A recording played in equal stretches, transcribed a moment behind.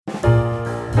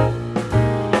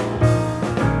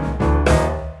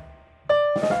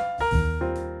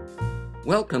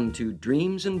Welcome to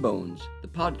Dreams and Bones, the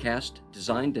podcast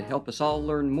designed to help us all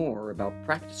learn more about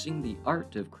practicing the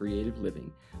art of creative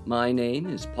living. My name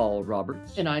is Paul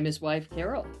Roberts. And I'm his wife,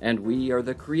 Carol. And we are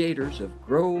the creators of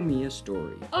Grow Me a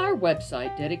Story, our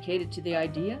website dedicated to the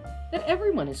idea that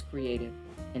everyone is creative.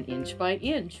 And inch by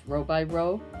inch, row by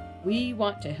row, we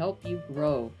want to help you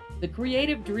grow the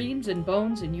creative dreams and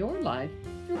bones in your life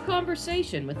through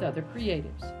conversation with other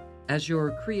creatives. As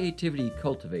your creativity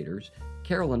cultivators,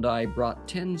 Carol and I brought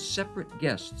 10 separate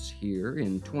guests here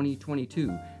in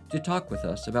 2022 to talk with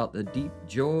us about the deep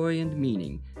joy and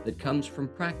meaning that comes from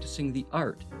practicing the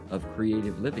art of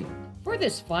creative living. For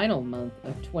this final month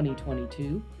of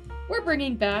 2022, we're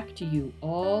bringing back to you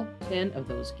all 10 of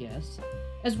those guests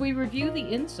as we review the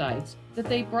insights that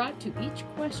they brought to each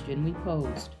question we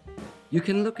posed. You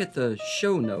can look at the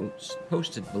show notes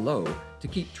posted below to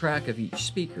keep track of each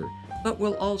speaker, but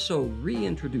we'll also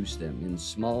reintroduce them in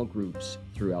small groups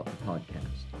throughout the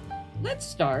podcast. Let's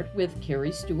start with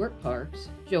Carrie Stuart Parks,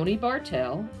 Joni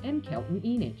Bartel, and Kelton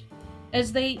Enich,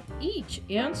 as they each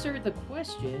answer the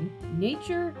question,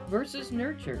 nature versus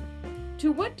nurture.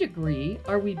 To what degree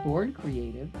are we born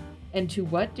creative, and to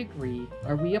what degree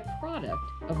are we a product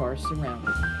of our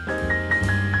surroundings?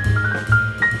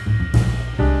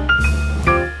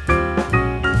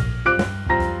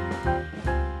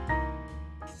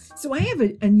 So I have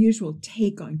an unusual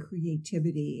take on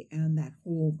creativity and that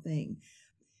whole thing.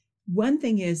 One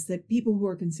thing is that people who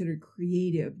are considered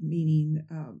creative, meaning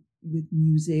with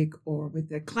music or with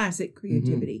the classic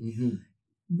creativity,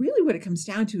 really what it comes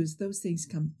down to is those things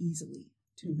come easily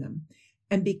to them.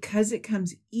 And because it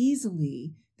comes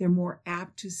easily, they're more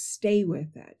apt to stay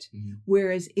with it.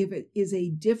 Whereas if it is a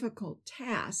difficult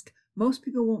task, most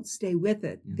people won't stay with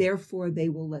it. Therefore, they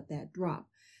will let that drop.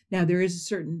 Now, there is a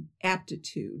certain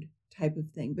aptitude type of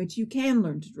thing, but you can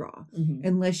learn to draw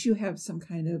unless you have some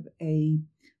kind of a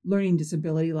learning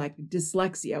disability like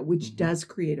dyslexia, which does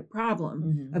create a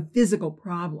problem, a physical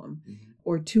problem,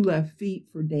 or 2 left feet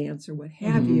for dance or what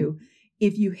have you.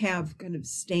 If you have kind of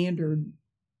standard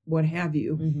what have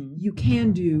you, you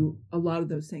can do a lot of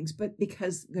those things, but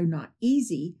because they're not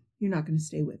easy, you're not going to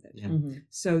stay with it.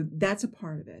 So that's a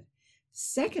part of it.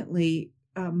 Secondly,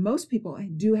 most people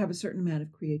do have a certain amount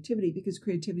of creativity because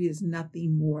creativity is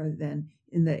nothing more than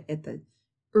at the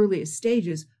earliest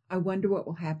stages. I wonder what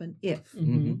will happen if.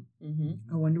 I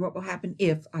wonder what will happen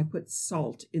if I put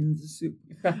salt in the soup.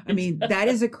 I mean, that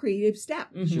is a creative step.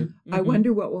 I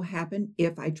wonder what will happen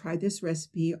if I try this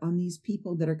recipe on these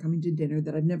people that are coming to dinner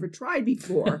that I've never tried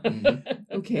before.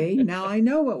 Okay, now I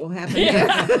know what will happen if.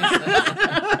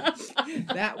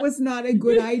 That was not a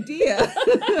good idea.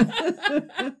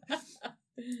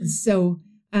 So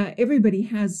everybody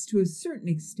has, to a certain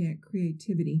extent,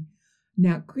 creativity.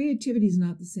 Now, creativity is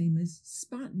not the same as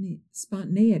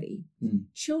spontaneity.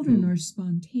 Children are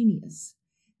spontaneous.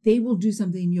 They will do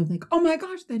something and you'll think, oh my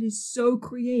gosh, that is so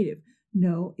creative.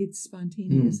 No, it's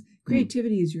spontaneous.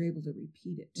 Creativity is you're able to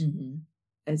repeat it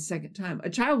a second time. A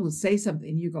child will say something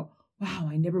and you go, wow,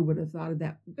 I never would have thought of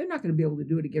that. They're not going to be able to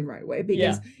do it again right away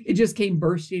because it just came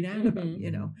bursting out of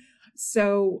them,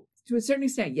 So to a certain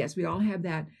extent, yes, we all have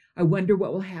that. I wonder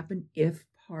what will happen if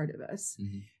part of us.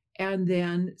 And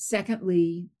then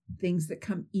secondly, things that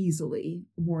come easily,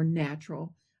 more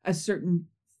natural, a certain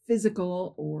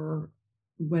physical or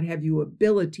what have you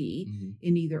ability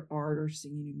in either art or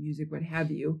singing or music, what have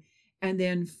you. And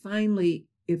then finally,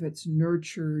 if it's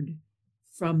nurtured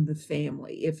from the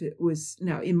family, if it was,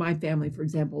 now in my family, for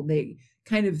example, they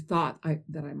kind of thought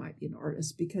that I might be an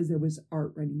artist because there was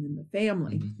art running in the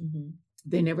family.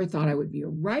 They never thought I would be a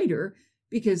writer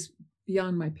because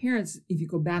beyond my parents, if you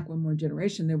go back one more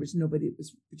generation, there was nobody that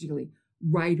was particularly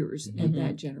writers at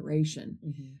that generation.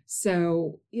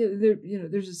 So,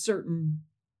 there's a certain,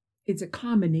 it's a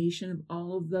combination of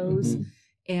all of those.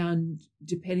 And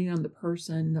depending on the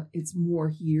person, it's more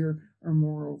here or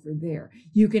more over there.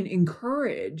 You can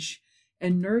encourage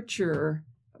and nurture,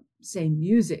 say,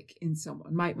 music in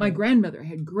someone. My grandmother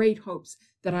had great hopes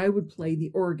that I would play the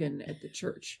organ at the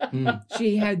church.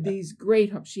 She had these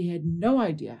great hopes. She had no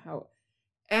idea how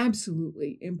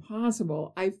absolutely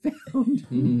impossible I found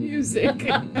music.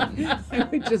 I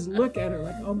would just look at her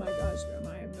like, oh my gosh, Grandma,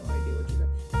 I have no idea what you're doing.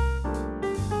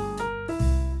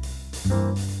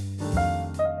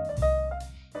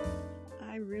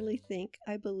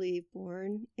 I believe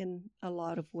born in a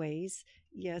lot of ways.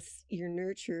 Yes, you're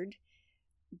nurtured,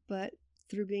 but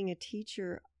through being a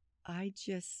teacher, I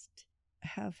just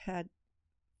have had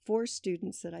 4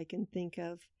 students that I can think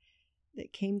of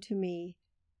that came to me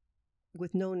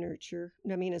with no nurture.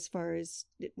 I mean, as far as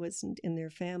it wasn't in their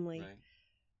family,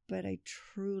 but I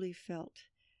truly felt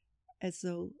as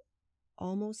though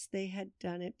almost they had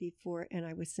done it before and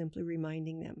I was simply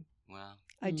reminding them. Wow.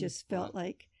 I just felt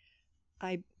like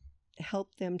I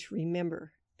helped them to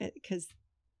remember because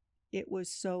it was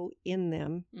so in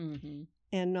them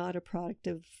and not a product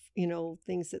of,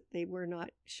 things that they were not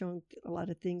shown a lot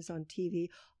of things on TV.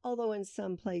 Although in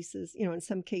some places, in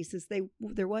some cases,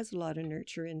 there was a lot of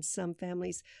nurture in some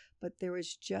families, but there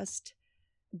was just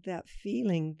that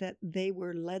feeling that they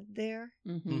were led there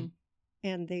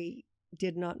and they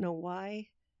did not know why,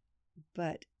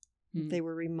 but they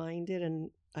were reminded,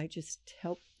 and I just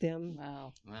helped them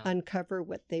uncover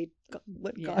what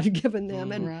God had given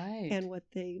them and what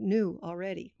they knew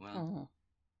already. Wow.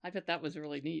 I bet that was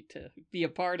really neat to be a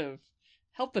part of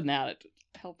helping those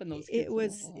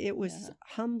kids. It was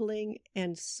humbling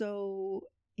and so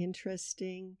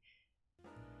interesting,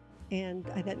 and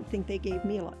I think they gave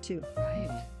me a lot too.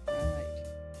 Right.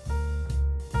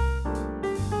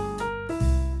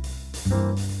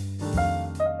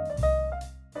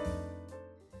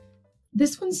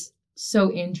 This one's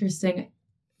so interesting.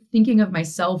 Thinking of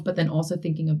myself, but then also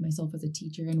thinking of myself as a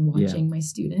teacher and watching my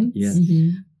students. Yeah.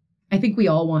 I think we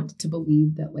all want to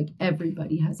believe that like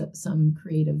everybody has some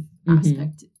creative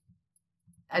aspect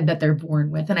that they're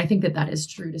born with. And I think that is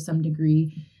true to some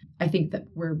degree. I think that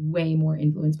we're way more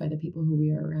influenced by the people who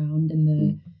we are around and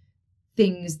the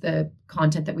things, the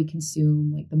content that we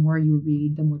consume. Like the more you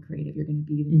read, the more creative you're going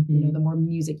to be. The more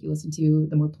music you listen to,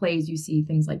 the more plays you see,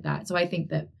 things like that. So I think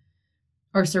that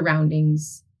our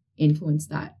surroundings influence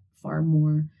that far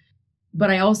more. But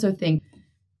I also think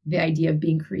the idea of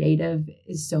being creative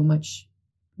is so much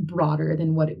broader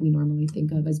than what we normally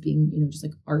think of as being, just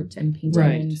like art and painting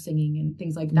and singing and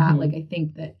things like that. Like I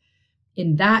think that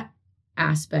in that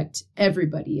aspect,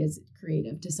 everybody is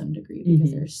creative to some degree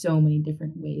because there are so many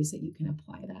different ways that you can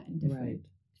apply that in different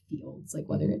fields, like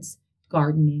whether it's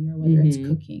gardening or whether it's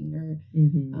cooking or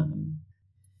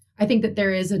I think that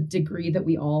there is a degree that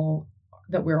we're all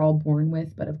born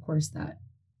with, but of course that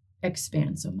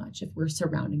expands so much if we're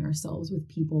surrounding ourselves with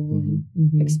people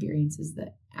and experiences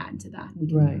that add to that we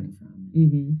can learn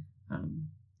from.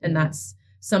 And that's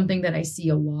something that I see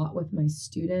a lot with my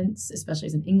students, especially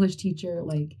as an English teacher.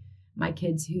 Like my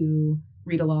kids who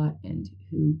read a lot and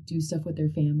who do stuff with their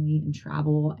family and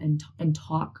travel and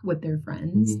talk with their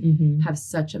friends have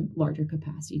such a larger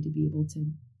capacity to be able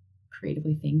to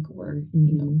creatively think or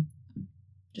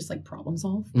just like problem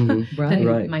solve than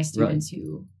my students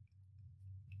who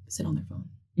sit on their phone.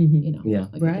 I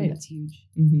think that's huge.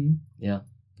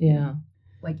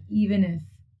 Like even if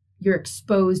you're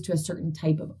exposed to a certain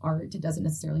type of art, it doesn't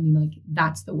necessarily mean like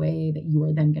that's the way that you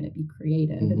are then going to be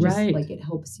creative. And just like it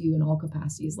helps you in all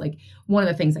capacities. Like one of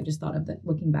the things I just thought of that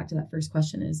looking back to that first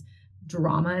question is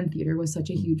drama and theater was such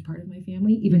a huge part of my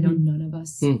family, even though none of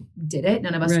us did it.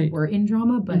 None of us were in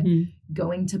drama, but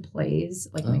going to plays,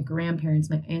 like my grandparents,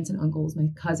 my aunts and uncles, my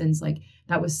cousins, like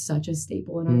that was such a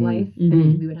staple in our life. I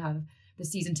mean, we would have the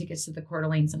season tickets to the Coeur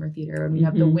d'Alene Summer Theater, and we'd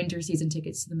have the winter season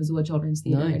tickets to the Missoula Children's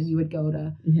Theater, and we would go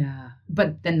to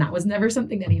but then that was never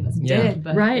something that any of us did,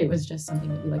 but it was just something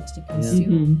that we liked to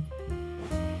consume.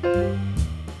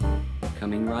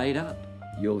 Coming right up,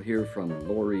 you'll hear from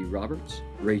Laurie Roberts,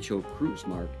 Rachael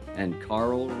Krusemark, and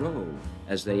Carl Rowe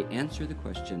as they answer the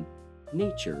question,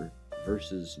 nature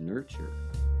versus nurture.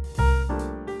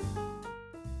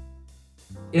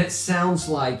 It sounds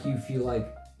like you feel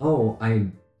like, oh,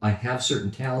 I have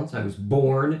certain talents. I was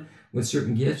born with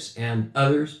certain gifts, and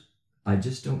others I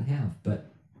just don't have.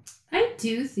 But I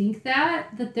do think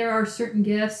that there are certain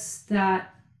gifts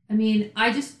that,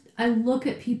 I look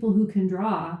at people who can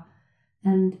draw,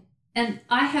 and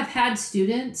I have had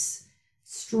students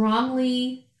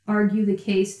strongly argue the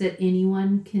case that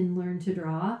anyone can learn to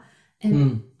draw.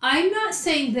 And I'm not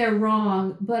saying they're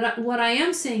wrong, but what I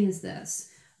am saying is this.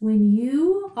 When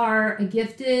you are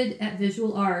gifted at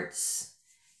visual arts,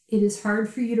 it is hard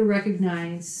for you to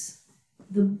recognize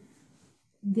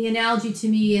the analogy to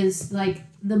me is like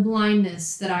the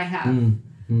blindness that I have.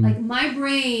 Like my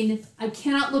brain, I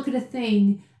cannot look at a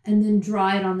thing and then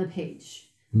draw it on the page.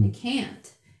 I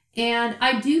can't. And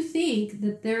I do think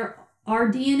that our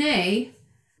DNA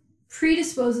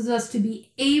predisposes us to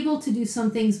be able to do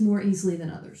some things more easily than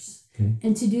others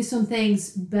and to do some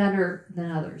things better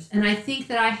than others. And I think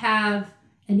that I have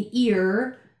an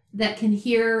ear that can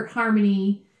hear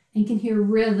harmony and can hear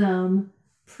rhythm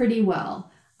pretty well.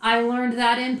 I learned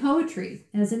that in poetry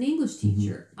as an English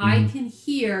teacher. I can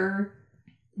hear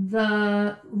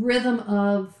the rhythm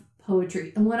of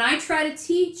poetry. And when I try to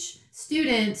teach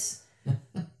students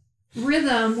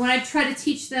rhythm, when I try to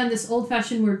teach them this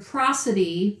old-fashioned word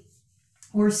prosody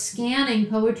or scanning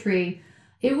poetry,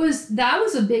 that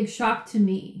was a big shock to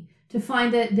me, to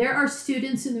find that there are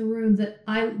students in the room that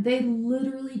they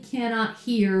literally cannot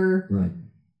hear. Right.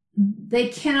 They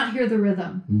cannot hear the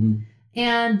rhythm. Mm-hmm.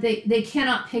 And they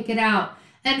cannot pick it out.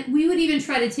 And we would even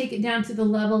try to take it down to the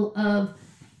level of,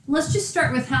 let's just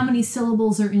start with how many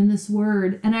syllables are in this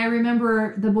word. And I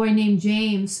remember the boy named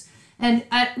James, and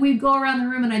we'd go around the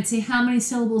room and I'd say, how many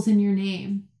syllables in your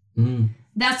name? Mm-hmm.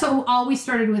 That's all we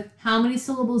started with, how many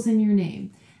syllables in your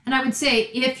name? And I would say,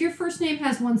 if your first name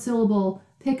has one syllable,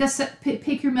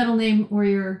 pick your middle name or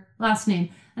your last name.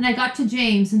 And I got to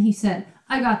James and he said,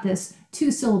 I got this,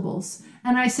 2 syllables.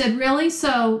 And I said, really?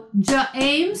 So,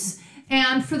 Ames?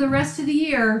 And for the rest of the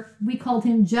year, we called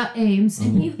him Ames.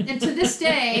 And to this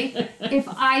day, if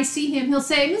I see him, he'll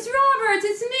say, Ms. Roberts,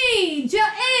 it's me,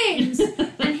 Ames.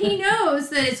 And he knows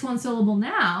that it's 1 syllable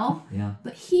now. Yeah.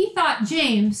 But he thought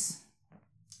James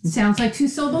sounds like 2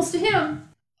 syllables to him.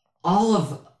 All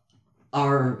of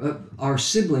our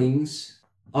siblings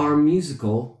are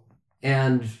musical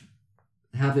and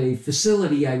have a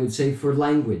facility, I would say, for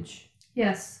language.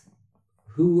 Yes.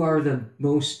 Who are the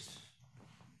most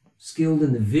skilled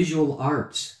in the visual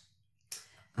arts?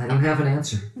 I don't have an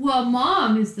answer. Well,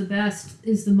 Mom is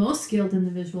the most skilled in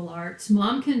the visual arts.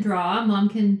 Mom can draw.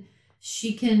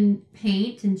 She can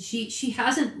paint, and she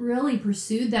hasn't really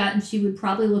pursued that, and she would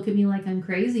probably look at me like I'm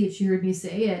crazy if she heard me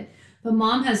say it. But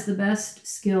Mom has the best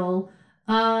skill.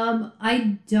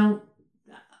 I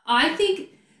think,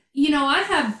 I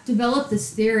have developed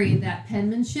this theory that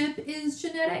penmanship is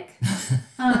genetic,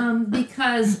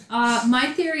 because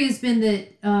my theory has been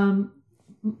that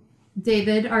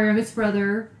David, our youngest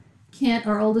brother, Kent,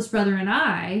 our oldest brother, and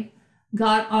I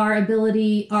got our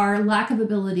lack of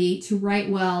ability to write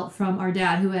well from our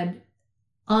dad, who had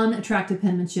unattractive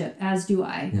penmanship, as do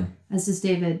I, as does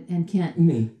David and Kent.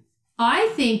 Me.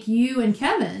 I think you and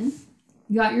Kevin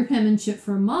got your penmanship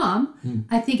from Mom.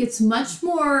 I think it's much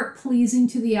more pleasing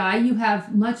to the eye. You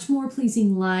have much more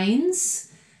pleasing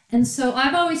lines. And so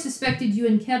I've always suspected you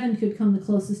and Kevin could come the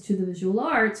closest to the visual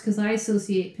arts, because I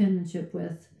associate penmanship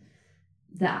with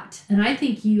that. And I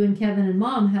think you and Kevin and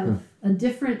Mom have a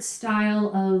different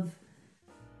style of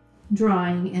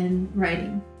drawing and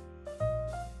writing.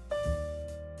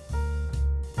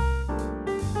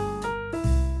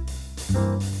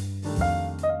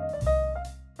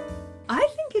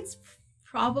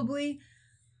 Probably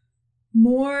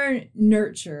more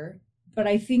nurture, but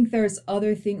I think there's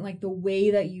other things, like the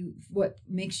way that what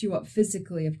makes you up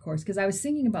physically, of course, because I was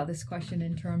thinking about this question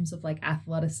in terms of like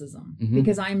athleticism,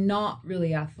 because I'm not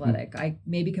really athletic. I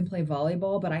maybe can play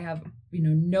volleyball, but I have,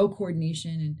 no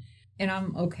coordination, and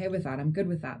I'm okay with that. I'm good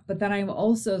with that. But then I've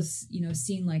also,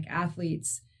 seen like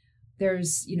athletes,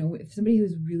 there's, if somebody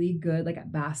who's really good, like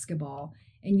at basketball,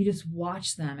 and you just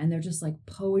watch them and they're just like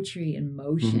poetry in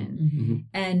motion.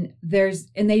 And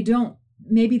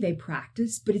maybe they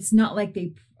practice, but it's not like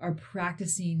they are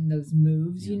practicing those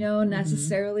moves,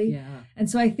 necessarily. Yeah. And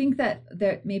so I think that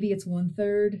maybe it's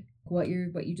 1/3 what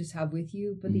you just have with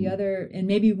you, but the other, and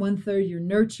maybe 1/3 your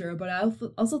nurture, but I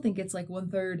also think it's like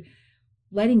 1/3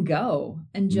 letting go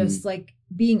and just like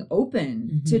being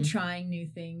open to trying new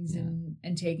things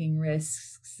and taking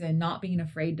risks and not being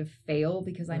afraid to fail,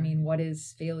 because I mean, what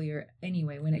is failure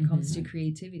anyway when it comes to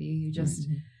creativity? You just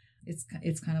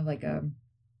it's kind of like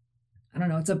I don't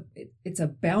know, it's a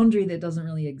boundary that doesn't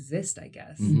really exist, I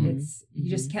guess. It's you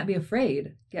just can't be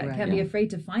afraid. Can't be afraid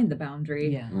to find the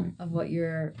boundary of what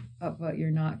you're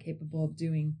not capable of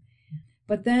doing.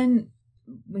 But then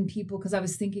when people, because I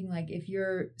was thinking, like, if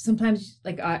you're sometimes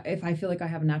like if I feel like I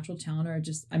have a natural talent, or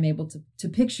just I'm able to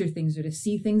picture things or to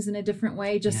see things in a different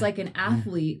way, just like an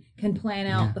athlete can plan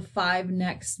out the 5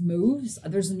 next moves.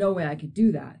 There's no way I could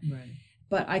do that,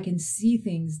 but I can see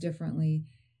things differently.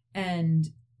 And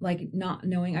like not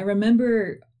knowing, I don't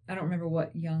remember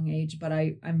what young age, but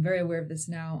I'm very aware of this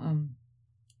now,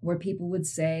 where people would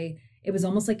say, it was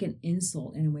almost like an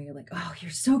insult in a way, like, oh,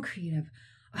 you're so creative.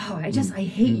 Oh, I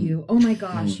hate you. Oh my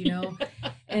gosh,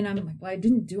 And I'm like, well,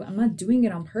 I'm not doing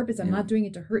it on purpose. I'm not doing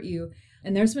it to hurt you.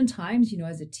 And there's been times,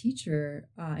 as a teacher,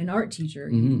 an art teacher,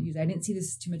 I didn't see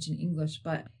this too much in English,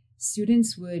 but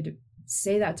students would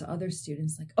say that to other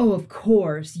students, like, oh, of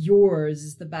course, yours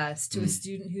is the best, to a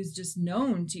student who's just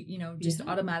known to, just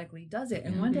automatically does it.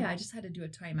 And one day I just had to do a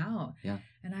timeout.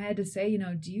 And I had to say,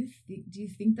 do you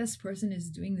think this person is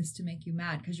doing this to make you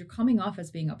mad? Because you're coming off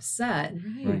as being upset.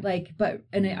 Like,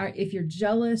 if you're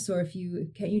jealous, or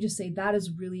can't you just say, that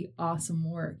is really awesome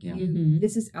work.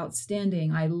 This is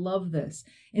outstanding. I love this.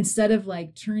 Instead of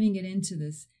like turning it into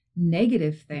this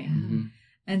negative thing.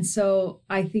 And so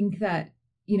I think that,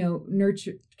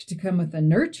 nurture to come with a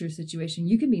nurture situation,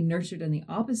 you can be nurtured in the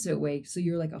opposite way. So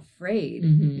you're like afraid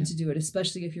to do it,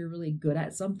 especially if you're really good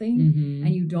at something and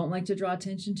you don't like to draw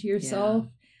attention to yourself,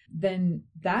 then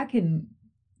that can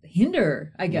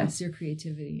hinder, I guess, your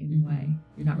creativity in a way.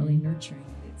 You're not really nurturing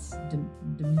it. It's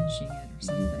diminishing it or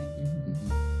something.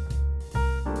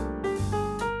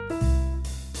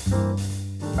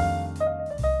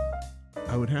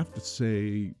 I would have to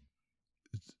say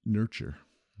it's nurture,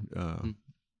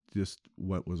 just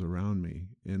what was around me.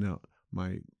 And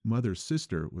my mother's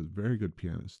sister was a very good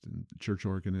pianist and church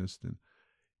organist,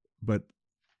 but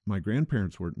my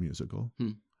grandparents weren't musical.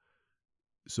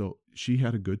 So she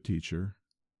had a good teacher,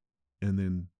 and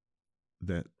then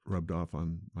that rubbed off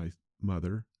on my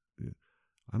mother.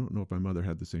 I don't know if my mother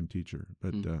had the same teacher,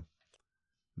 but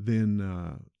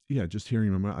then just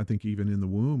hearing my mom, I think even in the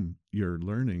womb, you're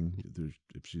learning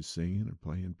if she's singing or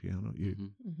playing piano, it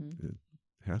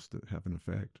has to have an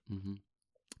effect.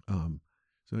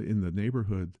 So in the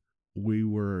neighborhood, we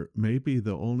were maybe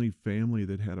the only family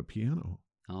that had a piano.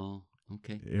 Oh,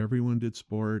 okay. Everyone did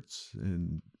sports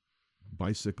and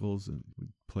bicycles, and we'd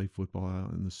play football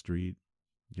out in the street.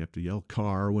 You have to yell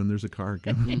 "car" when there's a car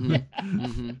coming.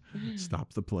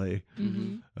 Stop the play.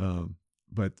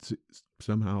 But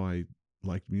somehow I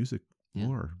liked music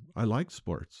more. I liked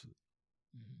sports.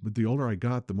 But the older I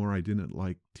got, the more I didn't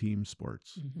like team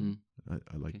sports.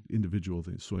 I liked individual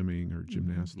things, swimming or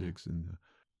gymnastics, and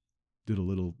did a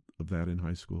little of that in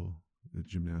high school,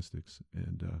 gymnastics.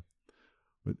 And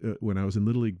but when I was in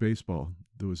Little League Baseball,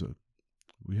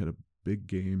 we had a big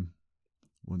game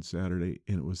one Saturday,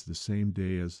 and it was the same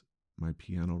day as my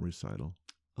piano recital.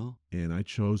 Oh. And I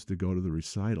chose to go to the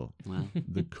recital. Wow.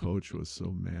 The coach was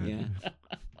so mad.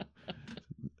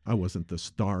 I wasn't the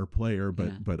star player,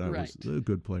 but I was a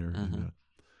good player.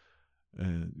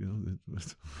 And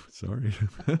sorry.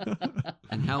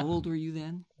 And how old were you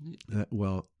then?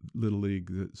 Well, Little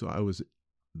League. So I was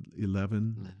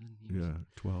 11. 11 years.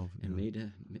 12. And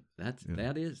made that's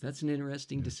an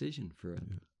interesting decision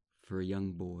for a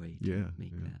young boy to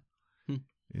make that.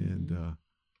 And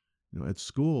at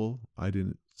school, I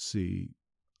didn't see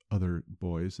other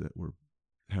boys that were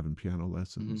having piano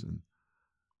lessons, and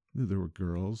there were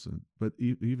girls, but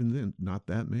even then, not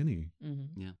that many.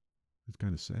 Yeah, it's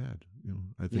kind of sad.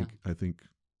 I think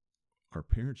our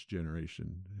parents'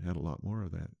 generation had a lot more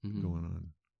of that going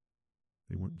on.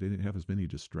 They didn't have as many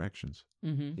distractions.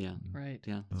 Yeah, right.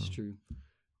 Yeah, that's true.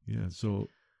 Yeah, so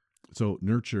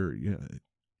nurture. Yeah,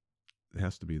 it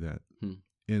has to be that.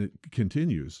 And it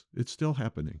continues. It's still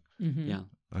happening. Yeah.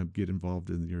 I get involved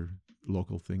in your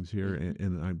local things here,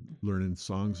 and I'm learning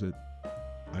songs that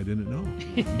I didn't know.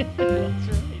 That's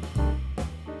right.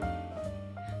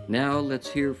 Now let's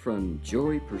hear from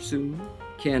Joy Persoon,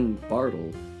 Ken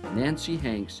Bartle, Nancy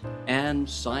Hanks, and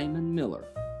Simon Miller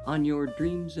on your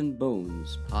Dreams and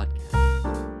Bones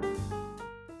podcast.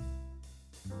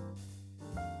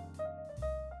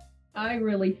 I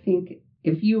really think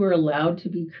if you are allowed to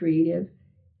be creative,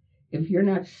 if you're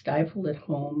not stifled at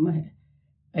home,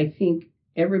 I think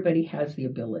everybody has the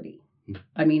ability.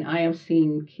 I mean, I have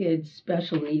seen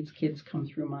special needs kids come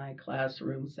through my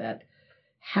classrooms that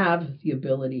have the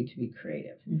ability to be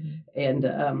creative.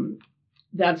 And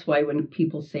that's why when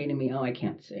people say to me, "Oh, I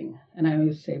can't sing," and I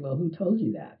always say, "Well, who told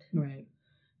you that?" Right.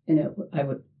 And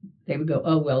they would go,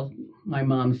 "Oh, well, my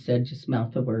mom said just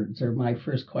mouth the words," or my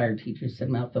first choir teacher said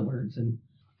mouth the words. And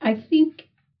I think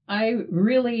I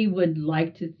really would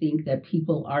like to think that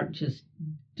people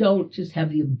don't just have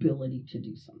the ability to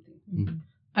do something.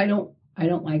 I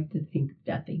don't like to think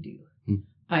that they do.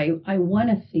 I want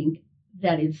to think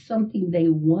that it's something they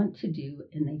want to do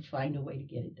and they find a way to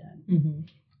get it done.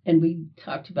 And we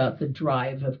talked about the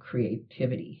drive of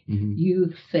creativity.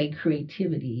 You say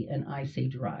creativity and I say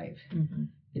drive.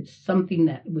 It's something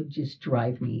that would just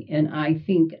drive me. And I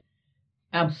think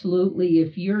absolutely,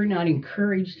 if you're not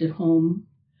encouraged at home,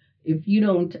 if you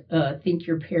don't think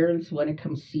your parents want to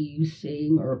come see you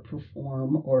sing or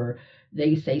perform, or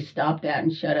they say, "Stop that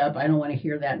and shut up, I don't want to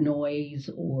hear that noise,"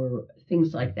 or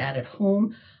things like that at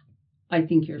home, I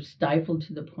think you're stifled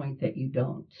to the point that you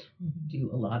don't do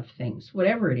a lot of things,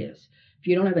 whatever it is. If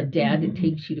you don't have a dad that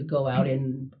takes you to go out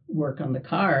and work on the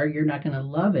car, you're not going to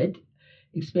love it,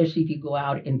 especially if you go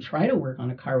out and try to work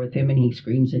on a car with him and he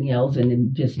screams and yells and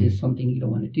it just is something you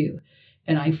don't want to do.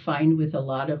 And I find with a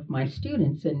lot of my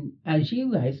students, and as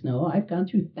you guys know, I've gone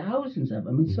through thousands of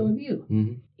them, and so have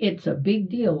you. It's a big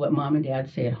deal what mom and dad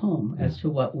say at home as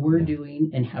to what we're doing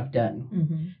and have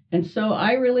done. And so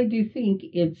I really do think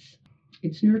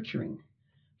it's nurturing.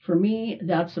 For me,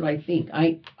 that's what I think.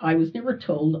 I was never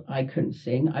told I couldn't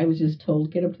sing. I was just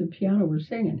told, "Get up to the piano, we're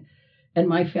singing." And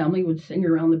my family would sing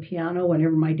around the piano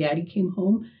whenever my daddy came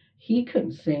home. He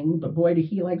couldn't sing, but boy, did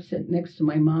he like sitting next to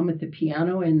my mom at the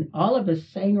piano. And all of us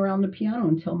sang around the piano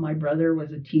until my brother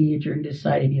was a teenager and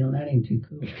decided, that ain't too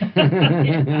cool.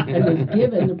 And was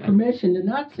given the permission to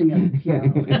not sing on the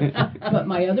piano. But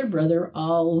my other brother,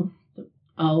 all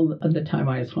of the time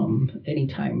I was home,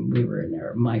 anytime we were in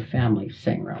there, my family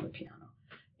sang around the piano.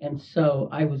 And so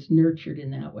I was nurtured in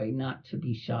that way, not to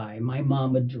be shy. My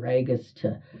mom would drag us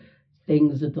to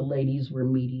things that the ladies were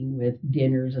meeting with,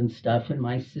 dinners and stuff, and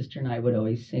my sister and I would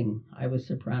always sing. I was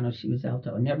soprano, she was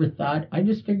alto. I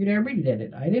just figured everybody did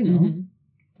it. I didn't know.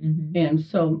 Mm-hmm. And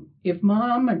so if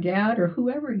mom or dad or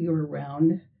whoever you're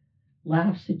around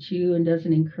laughs at you and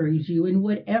doesn't encourage you in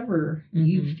whatever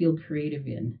you feel creative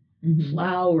in,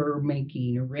 flower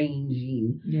making,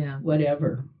 arranging,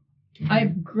 whatever. I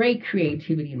have great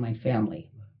creativity in my family.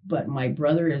 But my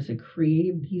brother is a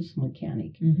creative, he's a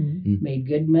mechanic. Made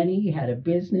good money, had a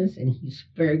business, and he's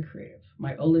very creative.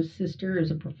 My oldest sister is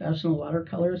a professional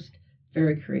watercolorist,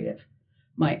 very creative.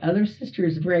 My other sister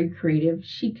is very creative.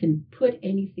 She can put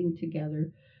anything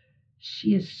together.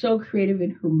 She is so creative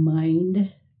in her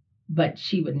mind, but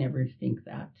she would never think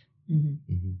that.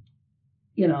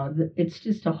 It's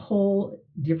just a whole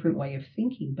different way of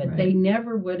thinking, but they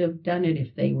never would have done it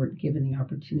if they weren't given the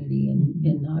opportunity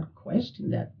and not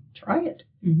questioned that. Try it.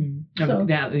 So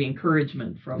that the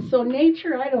encouragement from. So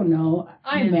nature, I don't know.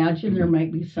 I imagine there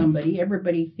might be somebody.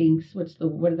 Everybody thinks, what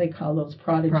do they call those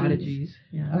prodigies? Prodigies.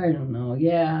 Yeah. I don't know.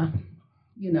 Yeah.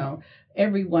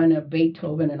 Everyone of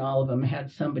Beethoven and all of them had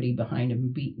somebody behind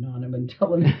him beating on him and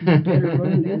telling him you better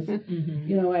learn this.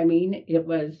 You know what I mean?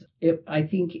 I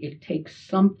think it takes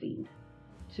something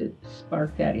to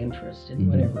spark that interest in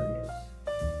whatever it is.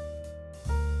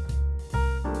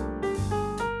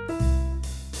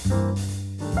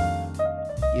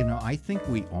 I think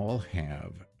we all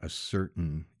have a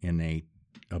certain innate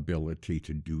ability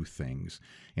to do things,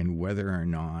 and whether or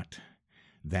not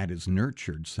that is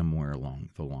nurtured somewhere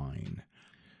along the line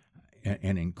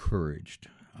and encouraged.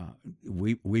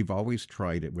 We've always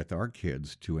tried it with our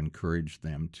kids to encourage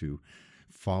them to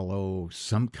follow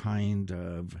some kind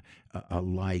of a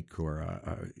like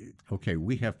or okay,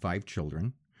 we have 5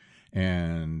 children,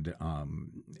 and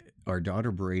our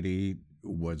daughter Brady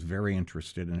was very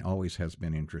interested and always has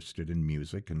been interested in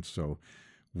music, and so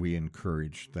we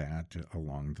encouraged that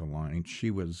along the line.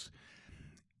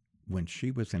 When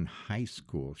she was in high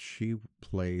school, she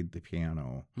played the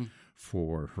piano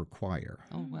for her choir.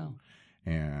 Oh, wow.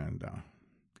 And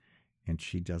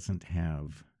she doesn't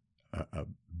have a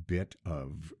bit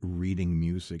of reading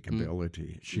music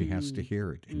ability. She has to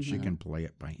hear it, and she can play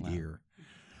it by ear.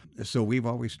 So we've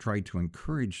always tried to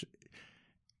encourage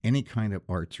any kind of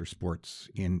arts or sports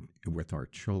with our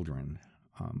children.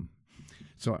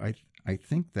 So I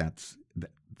think that's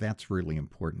really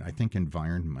important. I think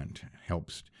environment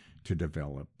helps to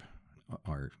develop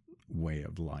our way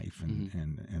of life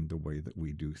and the way that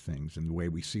we do things and the way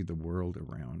we see the world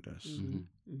around us.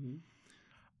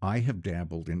 I have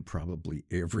dabbled in probably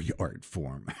every art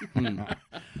form.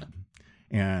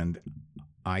 And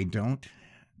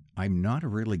I'm not a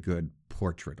really good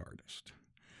portrait artist,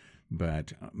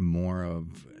 but more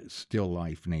of still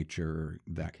life, nature,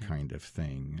 that kind of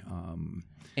thing.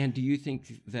 And do you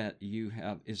think that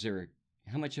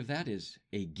how much of that is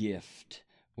a gift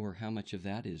or how much of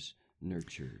that is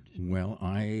nurtured? Well,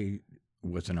 I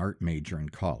was an art major in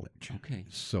college. Okay.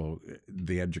 So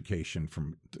the education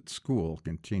from school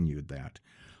continued that.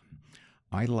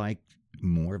 I liked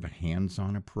more of a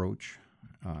hands-on approach.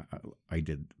 I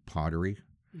did pottery.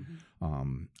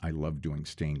 I love doing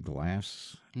stained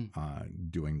glass,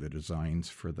 doing the designs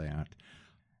for that.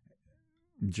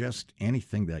 Just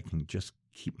anything that can just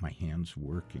keep my hands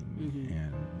working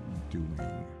and doing.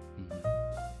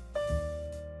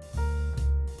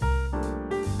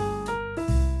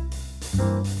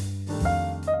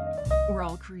 We're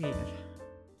all creative.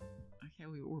 Okay,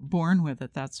 we were born with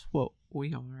it. That's what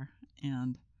we are.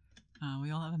 And we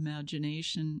all have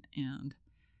imagination, and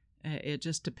it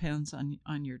just depends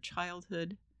on your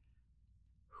childhood,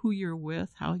 who you're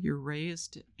with, how you're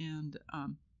raised, and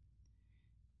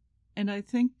I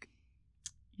think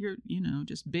you're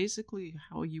just basically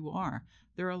how you are.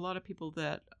 There are a lot of people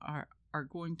that are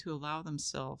going to allow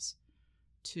themselves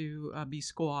to be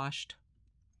squashed,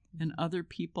 and other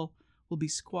people will be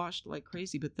squashed like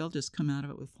crazy, but they'll just come out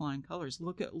of it with flying colors.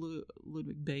 Look at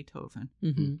Ludwig Beethoven.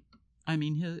 I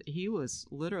mean, he was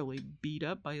literally beat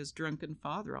up by his drunken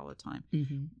father all the time.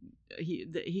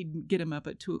 He'd get him up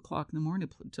at 2:00 in the morning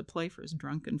to play for his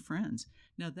drunken friends.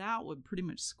 Now, that would pretty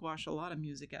much squash a lot of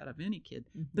music out of any kid,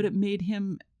 but it made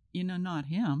him, not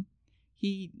him.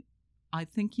 He I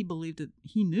think he believed that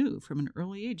he knew from an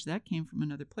early age that came from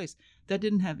another place. That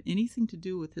didn't have anything to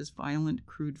do with his violent,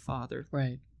 crude father.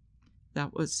 Right.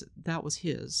 That was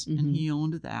his, Mm-hmm. and he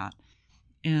owned that.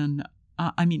 And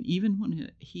I mean, even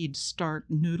when he'd start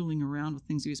noodling around with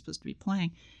things he was supposed to be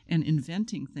playing and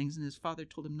inventing things, and his father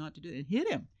told him not to do it, and hit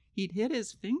him. He'd hit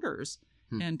his fingers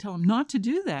and tell him not to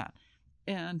do that.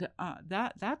 And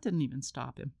that didn't even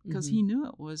stop him, because he knew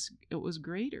it was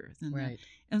greater than that.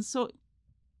 And so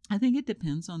I think it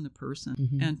depends on the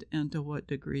person and to what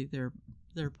degree they're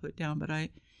put down. But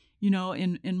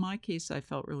in my case, I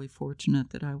felt really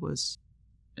fortunate that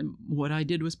what I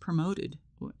did was promoted,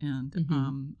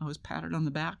 and I was patted on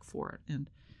the back for it, and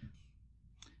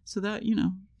so that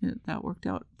that worked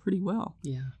out pretty well.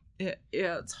 Yeah,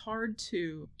 it's hard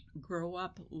to grow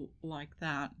up like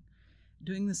that,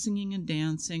 doing the singing and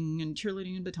dancing and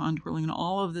cheerleading and baton twirling and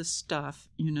all of this stuff,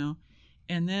 and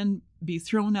then be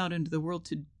thrown out into the world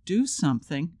to do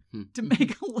something to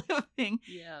make a living.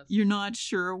 Yes. You're not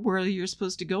sure where you're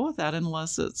supposed to go with that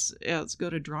unless it's go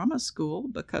to drama school,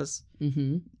 because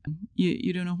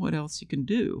you don't know what else you can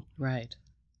do. Right.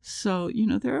 So,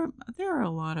 there are a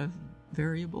lot of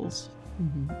variables.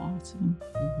 Lots of them.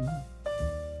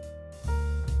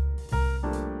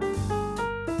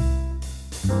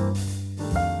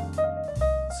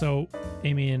 So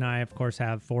Amy and I, of course,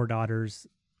 have 4 daughters,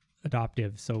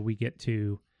 adoptive. So we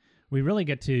really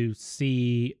get to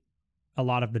see a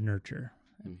lot of the nurture,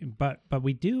 but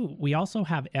we also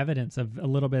have evidence of a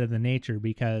little bit of the nature,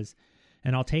 because,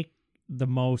 and I'll take the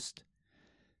most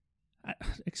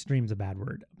extreme's a bad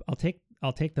word. I'll take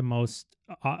the most,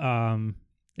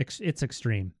 it's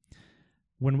extreme.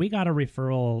 When we got a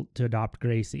referral to adopt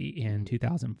Gracie in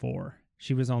 2004,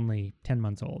 she was only 10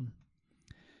 months old,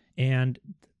 and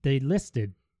they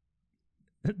tried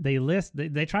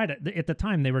to, at the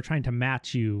time they were trying to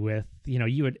match you with,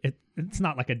 it's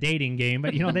not like a dating game,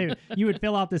 but you would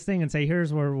fill out this thing and say,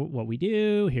 here's what we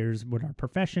do, here's what our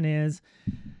profession is,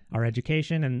 our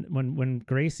education. And when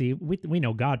Gracie, we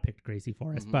know God picked Gracie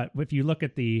for us, but if you look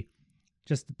at the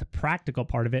practical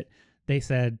part of it, they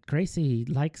said Gracie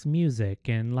likes music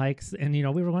and we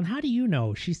were going, how do you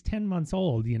know? She's 10 months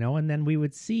old, and then we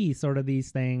would see sort of these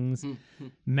things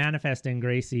manifest in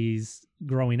Gracie's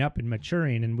growing up and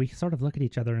maturing, and we sort of look at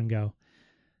each other and go,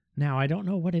 now I don't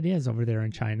know what it is over there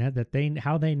in China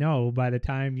how they know by the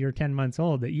time you're 10 months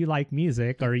old that you like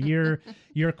music or you're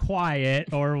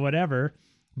quiet or whatever.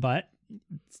 But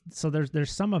so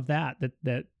there's some of that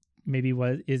maybe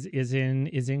is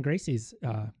in Gracie's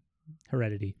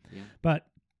heredity. But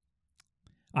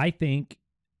I think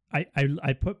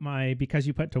I put because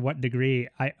you put to what degree,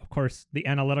 of course the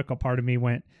analytical part of me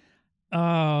went,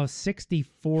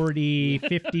 60-40,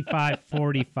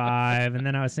 55-45. And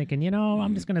then I was thinking,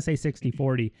 I'm just going to say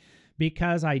 60-40,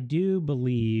 because I do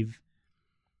believe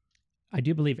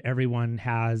everyone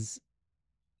has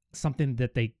something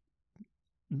that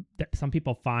some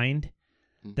people find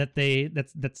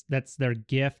that's their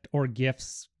gift or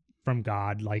gifts from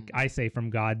God. Like I say from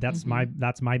God, that's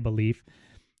my belief.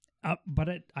 But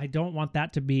I don't want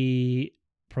that to be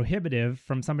prohibitive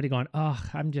from somebody going,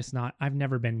 I've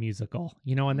never been musical,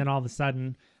 and then all of a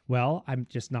sudden, I'm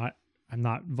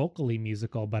not vocally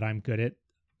musical, but I'm good at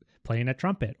playing a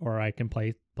trumpet, or I can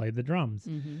play the drums,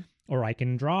 or I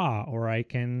can draw, or I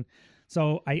can.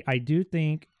 So I do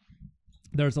think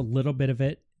there's a little bit of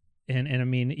it. And I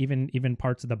mean, even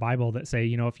parts of the Bible that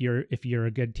say, if you're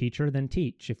a good teacher, then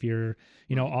teach. If you're,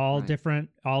 different,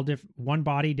 one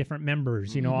body, different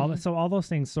members, all those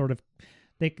things sort of,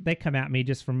 they come at me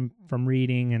just from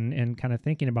reading and kind of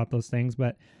thinking about those things.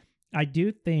 But I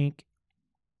do think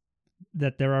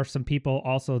that there are some people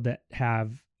also that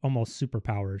have almost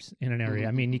superpowers in an area.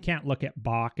 I mean, you can't look at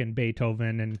Bach and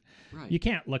Beethoven, and you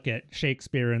can't look at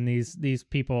Shakespeare and these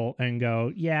people and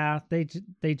go, yeah, they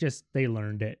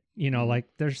learned it. Like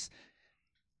there's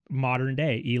modern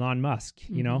day Elon Musk,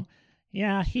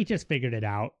 yeah, he just figured it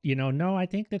out. No, I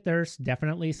think that there's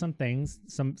definitely some things,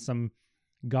 some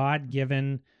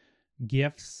God-given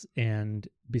gifts and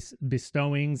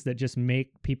bestowings that just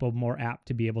make people more apt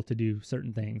to be able to do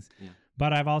certain things. Yeah.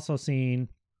 But I've also seen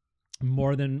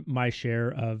more than my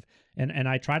share of, and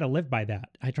I try to live by that.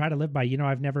 I try to live by,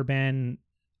 I've never been,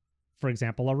 for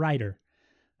example, a writer.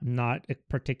 I'm not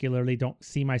particularly, don't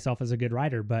see myself as a good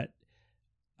writer, but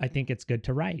I think it's good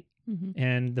to write.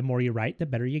 And the more you write, the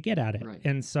better you get at it. Right.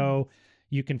 And so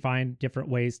you can find different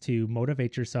ways to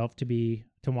motivate yourself to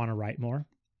want to write more.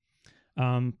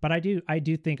 But I do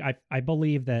think, I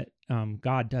believe that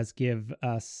God does give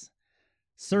us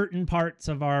certain parts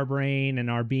of our brain and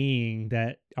our being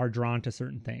that are drawn to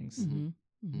certain things.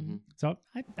 Mm-hmm. So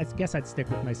I guess I'd stick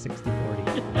with my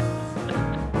 60-40.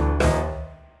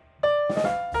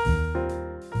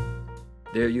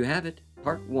 There you have it,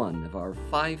 part 1 of our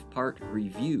 5-part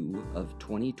review of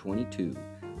 2022.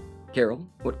 Carol,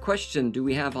 what question do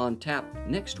we have on tap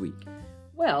next week?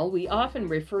 Well, we often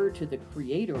refer to the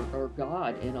Creator or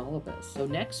God in all of us. So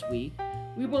next week,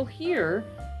 we will hear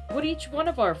what each one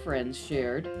of our friends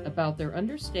shared about their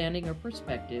understanding or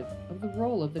perspective of the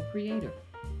role of the Creator.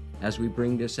 As we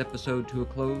bring this episode to a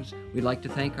close, we'd like to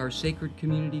thank our Sacred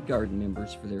Community Garden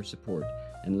members for their support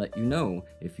and let you know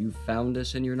if you've found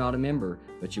us and you're not a member,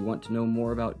 but you want to know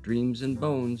more about Dreams and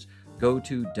Bones, go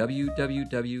to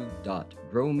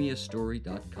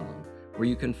www.growmeastory.com, where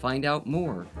you can find out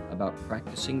more about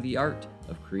practicing the art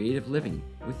of creative living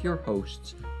with your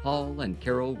hosts, Paul and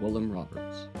Carol Willem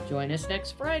Roberts. Join us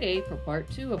next Friday for part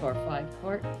 2 of our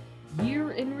 5-part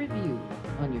Year in Review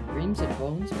on your Dreams and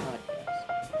Bones podcast.